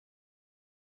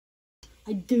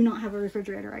I do not have a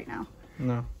refrigerator right now.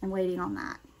 No. I'm waiting on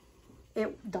that.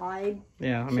 It died.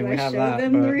 Yeah, I mean, we have show that,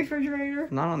 them but the refrigerator?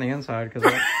 not on the inside, because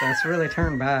that's really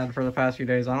turned bad for the past few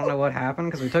days. I don't know what happened,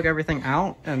 because we took everything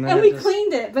out, and then we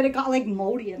cleaned it, but it got like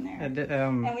moldy in there. It did,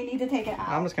 and we need to take it out.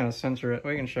 I'm just going to censor it.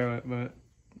 We can show it, but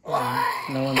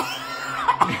no one...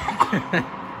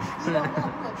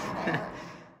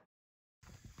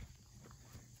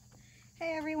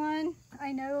 Hey everyone,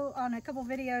 I know on a couple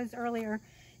videos earlier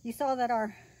you saw that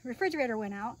our refrigerator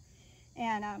went out,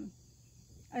 and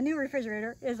a new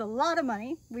refrigerator is a lot of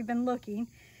money. We've been looking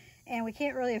and we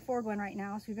can't really afford one right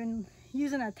now, so we've been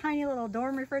using a tiny little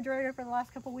dorm refrigerator for the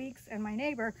last couple weeks, and my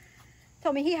neighbor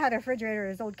told me he had a refrigerator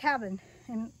at his old cabin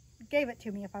and gave it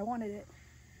to me if I wanted it.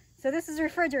 So this is a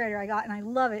refrigerator I got and I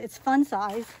love it. It's fun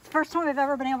size. It's the first time I've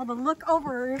ever been able to look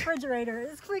over a refrigerator.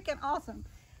 It's freaking awesome.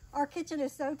 Our kitchen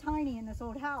is so tiny in this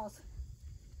old house.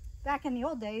 Back in the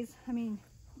old days, I mean,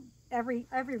 every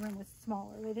room was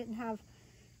smaller. They didn't have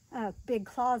big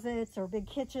closets or big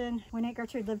kitchen. When Aunt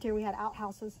Gertrude lived here, we had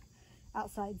outhouses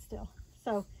outside still.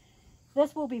 So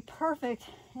this will be perfect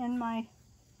in my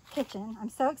kitchen. I'm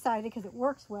so excited because it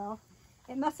works well.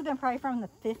 It must have been probably from the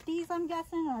 50s, I'm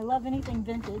guessing. I love anything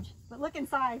vintage. But look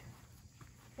inside.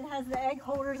 It has the egg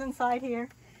holders inside here.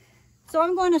 So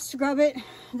I'm going to scrub it.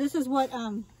 This is what, I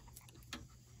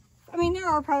mean, there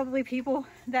are probably people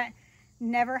that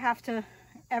never have to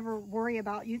ever worry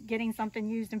about you getting something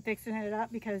used and fixing it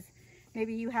up, because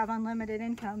maybe you have unlimited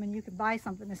income and you could buy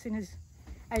something as soon as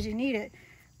you need it.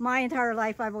 My entire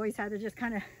life I've always had to just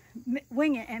kind of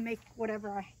wing it and make whatever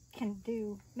I can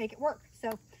do, make it work.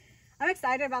 So I'm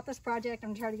excited about this project.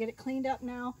 I'm trying to get it cleaned up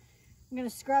now. I'm going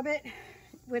to scrub it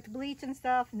with bleach and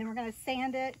stuff, and then we're going to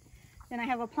sand it. Then I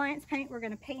have appliance paint. We're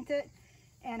going to paint it,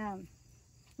 and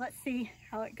let's see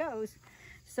how it goes.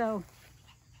 So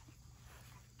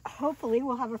hopefully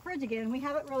we'll have a fridge again. We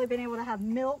haven't really been able to have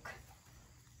milk,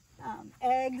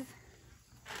 eggs.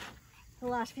 The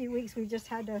last few weeks we've just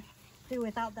had to do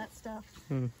without that stuff.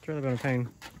 It's really been a pain.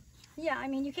 Yeah, I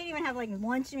mean, you can't even have like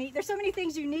lunch meat. There's so many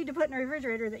things you need to put in a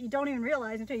refrigerator that you don't even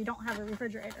realize until you don't have a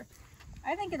refrigerator.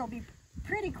 I think it'll be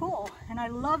pretty cool, and I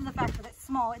love the fact that it's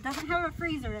small. It doesn't have a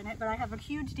freezer in it, but I have a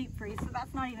huge deep freeze, so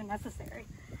that's not even necessary.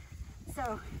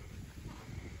 So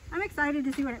I'm excited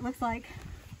to see what it looks like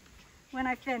when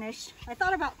I finish. I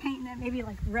thought about painting it maybe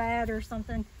like red or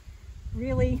something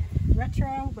really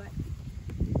retro, but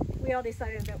we all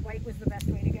decided that white was the best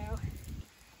way to go.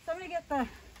 So I'm going to get the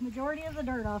majority of the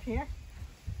dirt off here.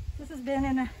 This has been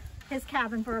in his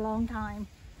cabin for a long time.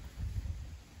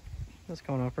 That's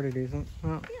coming off pretty decent.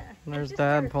 Oh, Yeah. there's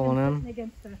Dad pulling in.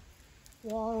 Against the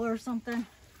wall or something.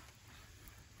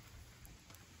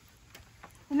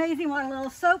 Amazing what a little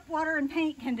soap, water, and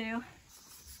paint can do.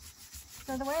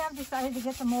 So the way I've decided to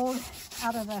get the mold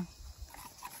out of the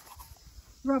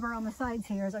rubber on the sides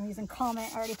here is I'm using Comet.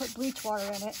 I already put bleach water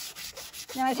in it.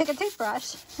 Then I take a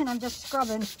toothbrush and I'm just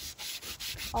scrubbing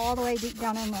all the way deep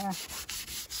down in there.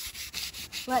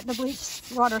 Let the bleach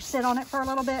water sit on it for a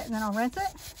little bit, and then I'll rinse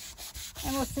it.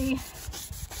 And we'll see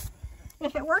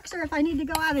if it works or if I need to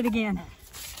go at it again.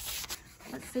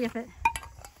 Let's see if it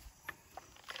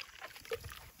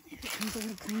comes a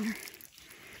little cleaner.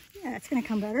 Yeah, it's gonna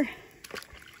come better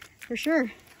for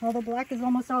sure. All the black is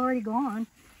almost already gone.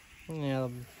 Yeah,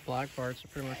 the black parts are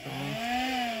pretty much gone.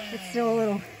 It's still a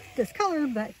little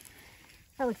discolored, but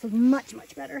that looks much,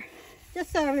 much better.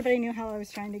 Just so everybody knew how I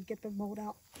was trying to get the mold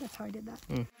out. That's how I did that.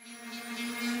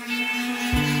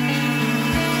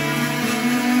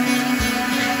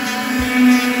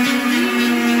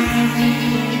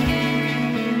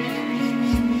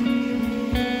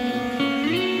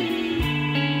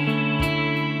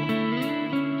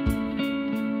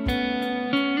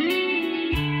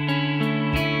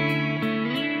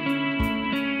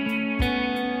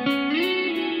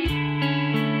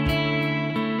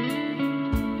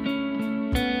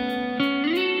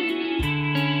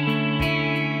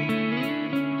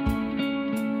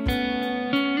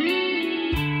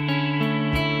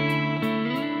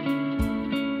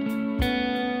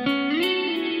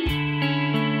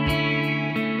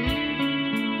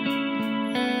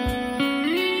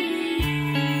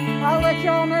 I'll let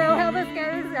y'all know how this goes.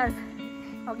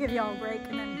 I'll give y'all a break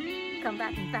and then come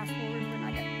back and fast forward when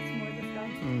I get some more of this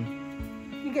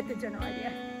done. You get the general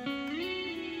idea.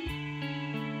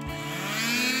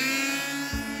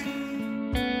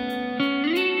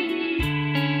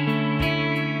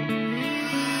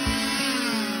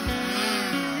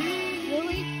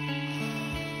 Really?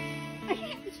 I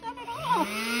can't shut it off.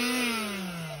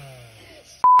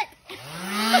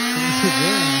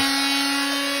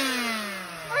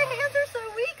 My hands are so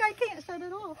weak I can't shut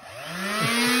it off.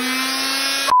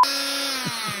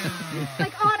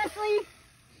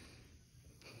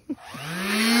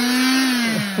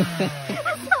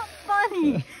 That's not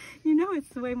funny. You know it's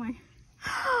the way my...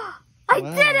 I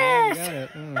did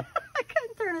it! You got it. I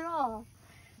couldn't turn it off.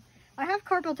 I have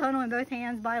carpal tunnel in both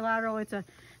hands, bilateral. It's a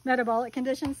metabolic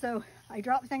condition, so I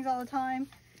drop things all the time.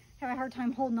 Have a hard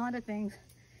time holding on to things.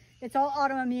 It's all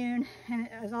autoimmune, and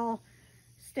it is all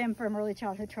stemmed from early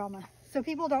childhood trauma. So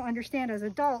people don't understand as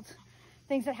adults,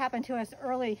 things that happen to us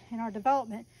early in our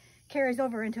development carries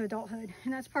over into adulthood.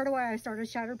 And that's part of why I started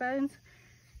Shattered Bones,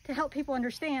 to help people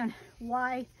understand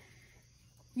why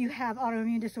you have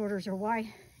autoimmune disorders or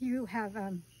why you have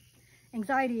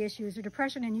anxiety issues or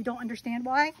depression and you don't understand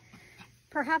why.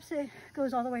 Perhaps it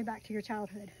goes all the way back to your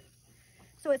childhood.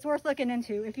 So it's worth looking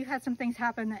into. If you had some things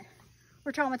happen that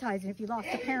were traumatizing, if you lost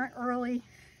a parent early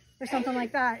or something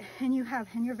like that, and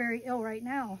you're very ill right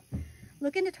now,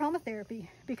 look into trauma therapy,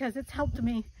 because it's helped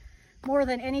me more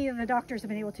than any of the doctors have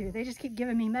been able to. They just keep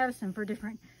giving me medicine for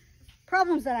different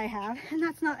problems that I have, and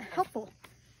that's not helpful.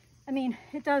 I mean,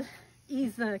 it does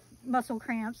ease the muscle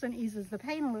cramps and eases the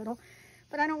pain a little,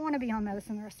 but I don't want to be on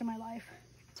medicine the rest of my life.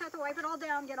 Just have to wipe it all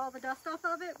down, get all the dust off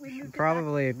of it. We moved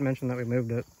Probably mentioned that we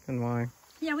moved it, and why.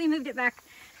 Yeah, we moved it back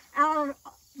out of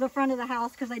the front of the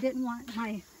house because I didn't want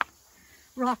my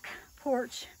rock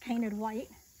porch painted white.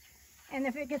 And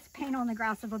if it gets paint on the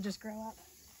grass, it'll just grow up.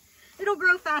 It'll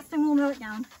grow fast and we'll mow it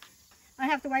down. I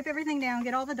have to wipe everything down,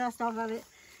 get all the dust off of it,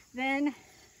 then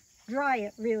dry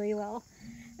it really well.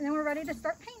 And then we're ready to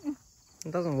start painting.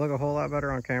 It doesn't look a whole lot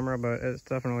better on camera, but it's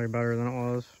definitely better than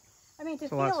it was. I mean, to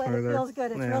feel it, it feels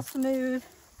good. It's real smooth.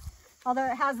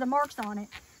 Although it has the marks on it,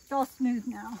 it's all smooth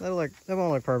now. It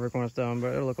won't look perfect when it's done,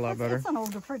 but it'll look a lot better. It's an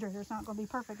old refrigerator. It's not going to be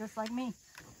perfect, just like me.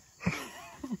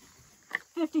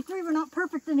 53, we're not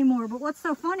perfect anymore. But what's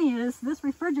so funny is this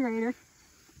refrigerator,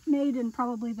 made in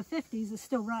probably the 50s, is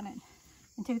still running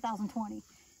in 2020.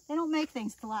 They don't make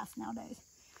things to last nowadays.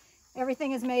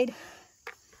 Everything is made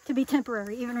to be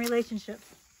temporary, even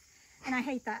relationships. And I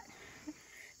hate that.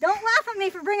 Don't laugh at me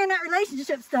for bringing that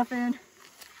relationship stuff in.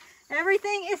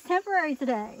 Everything is temporary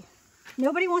today.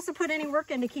 Nobody wants to put any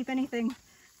work in to keep anything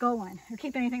going or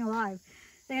keep anything alive.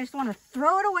 They just want to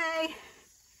throw it away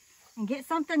and get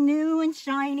something new and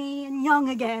shiny and young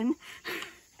again.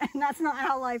 And that's not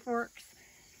how life works.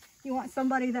 You want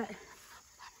somebody that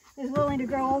is willing to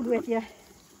grow old with you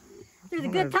through the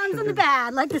good times and the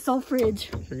bad, like this old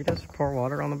fridge. Should you just pour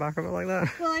water on the back of it like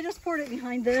that? Well, I just poured it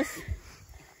behind this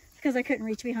because I couldn't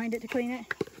reach behind it to clean it.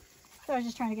 So I was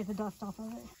just trying to get the dust off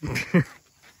of it.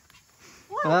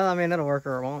 Well, I mean, it'll work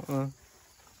or it won't.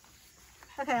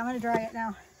 Okay, I'm going to dry it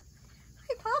now.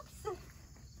 Hi, Pops.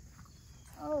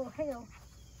 Oh, hell.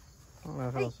 I don't know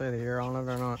if it'll say the year on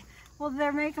it or not. Well,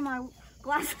 they're making my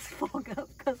glasses fog up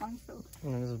because I'm so...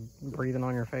 And just breathing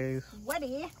on your face.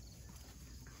 Sweaty.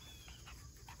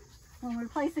 When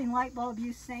replacing light bulb,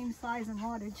 use same size and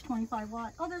wattage, 25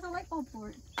 watt. Oh, there's a light bulb for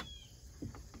it.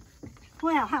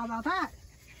 Well, how about that?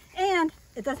 And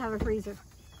it does have a freezer.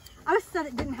 I always said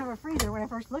it didn't have a freezer when I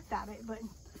first looked at it, but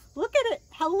look at it.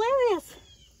 Hilarious.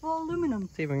 All aluminum.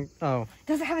 It's even, oh.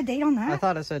 Does it have a date on that? I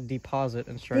thought it said deposit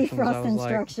instructions. Defrost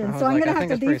instructions. So I'm going to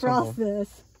have to defrost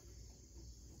this.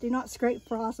 Do not scrape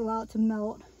frost, allow it to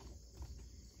melt.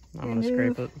 I'm going to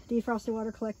scrape it. Defrosted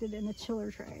water collected in the chiller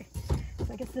tray. So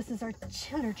I guess this is our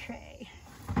chiller tray.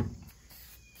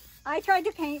 I tried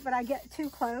to paint, but I get too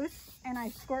close and I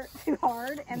squirt too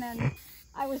hard, and then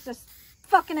I was just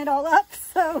fucking it all up.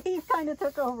 So he kind of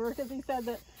took over because he said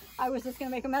that I was just going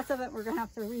to make a mess of it. We're going to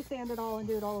have to resand it all and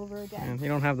do it all over again. And you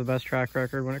don't have the best track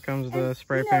record when it comes to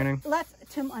spray painting.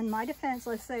 On my defense,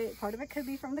 let's say part of it could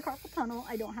be from the carpal tunnel.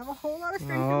 I don't have a whole lot of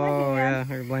strength in my hand. Oh yeah,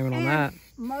 you're blaming on that.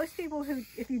 Most people who,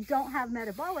 if you don't have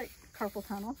metabolic carpal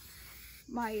tunnel,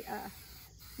 my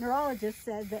neurologist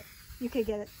said that you could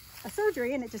get a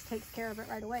surgery and it just takes care of it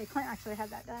right away. Clint actually had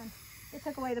that done. It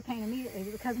took away the pain immediately.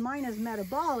 Because mine is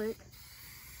metabolic,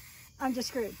 I'm just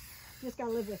screwed. You just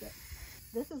gotta live with it.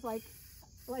 This is like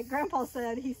Grandpa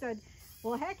said. He said,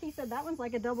 well, heck, he said that one's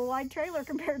like a double wide trailer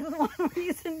compared to the one we're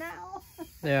using now.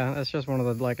 Yeah, that's just one of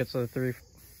the, like, it's a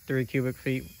three cubic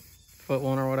foot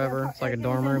one or whatever. Yeah, it's like a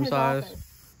dorm room size. Office.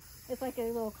 It's like a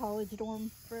little college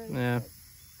dorm fridge. Yeah.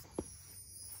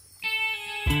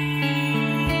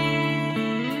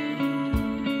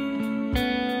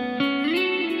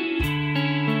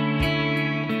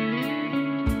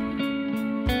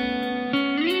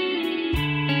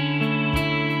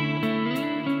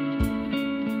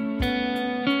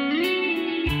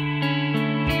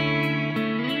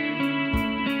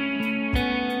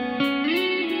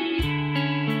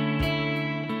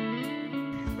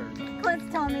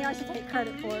 I should take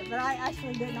credit for it, but I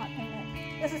actually did not paint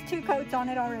it. This is 2 coats on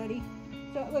it already,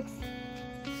 so it looks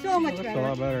So much That's better. a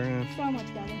lot better, yeah. So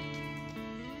much better.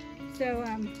 So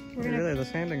we're gonna. Really, the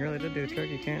sanding really did do a trick.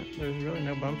 You can't. There's really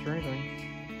no bumps or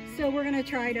anything. So we're gonna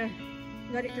try to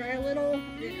let it dry a little,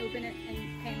 then open it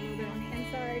and paint a little bit on the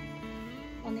inside,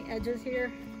 on the edges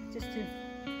here, just to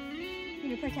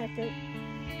protect it.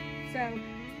 So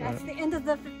that's the end of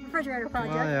the refrigerator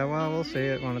project. Well, yeah. Well, we'll see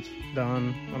it when it's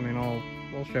done. I mean,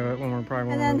 we'll show it when we're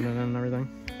probably moving it in and everything.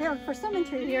 We have a persimmon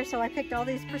tree here, so I picked all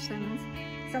these persimmons.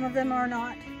 Some of them are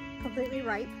not completely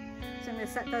ripe, so I'm going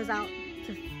to set those out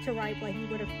to ripe like you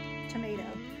would a tomato.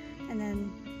 And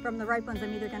then from the ripe ones,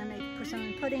 I'm either going to make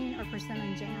persimmon pudding or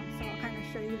persimmon jam. So I'll kind of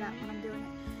show you that when I'm doing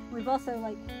it. We've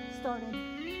also started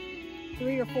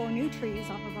 3 or 4 new trees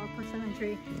off of our persimmon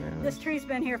tree. Yeah. This tree's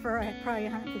been here for probably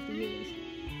 150 years.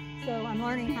 So I'm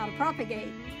learning how to propagate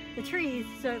the trees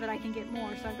so that I can get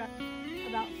more. So I've got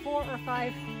about 4 or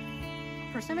 5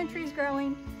 persimmon trees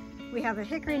growing. We have a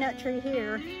hickory nut tree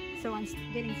here, so I'm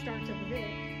getting starts over there.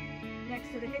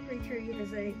 Next to the hickory tree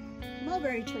is a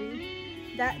mulberry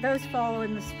tree. Those follow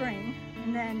in the spring.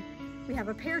 And then we have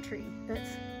a pear tree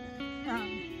that's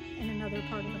in another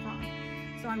part of the farm.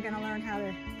 So I'm going to learn how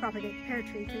to propagate the pear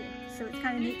tree too. So it's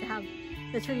kind of neat to have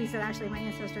the trees that actually my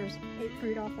ancestors ate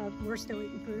fruit off of. We're still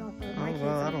eating fruit off of. Oh,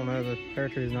 well, I don't know. The pear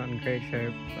tree's not in great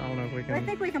shape. I don't know if we can. I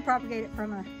think we can propagate it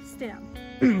from a stem.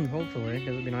 Hopefully,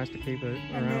 because it'd be nice to keep it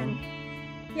And around.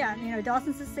 then, yeah, you know,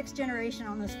 Dawson's the 6th generation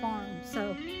on this farm,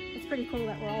 so it's pretty cool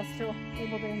that we're all still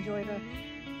able to enjoy the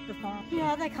farm.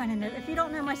 Yeah, that kind of know. If you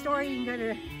don't know my story, you can go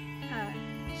to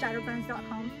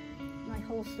shatterbones.com. My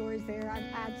whole story's there. I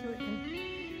add to it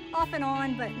and off and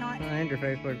on, but not. And your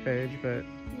Facebook page, but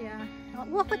Yeah,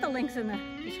 we'll put the links in the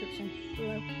description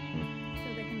below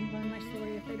so they can learn my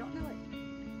story if they don't know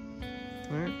it.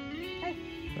 all right. Okay.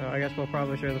 So I guess we'll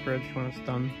probably share the fridge when it's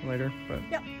done later, but.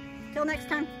 Yep. Till next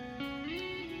time.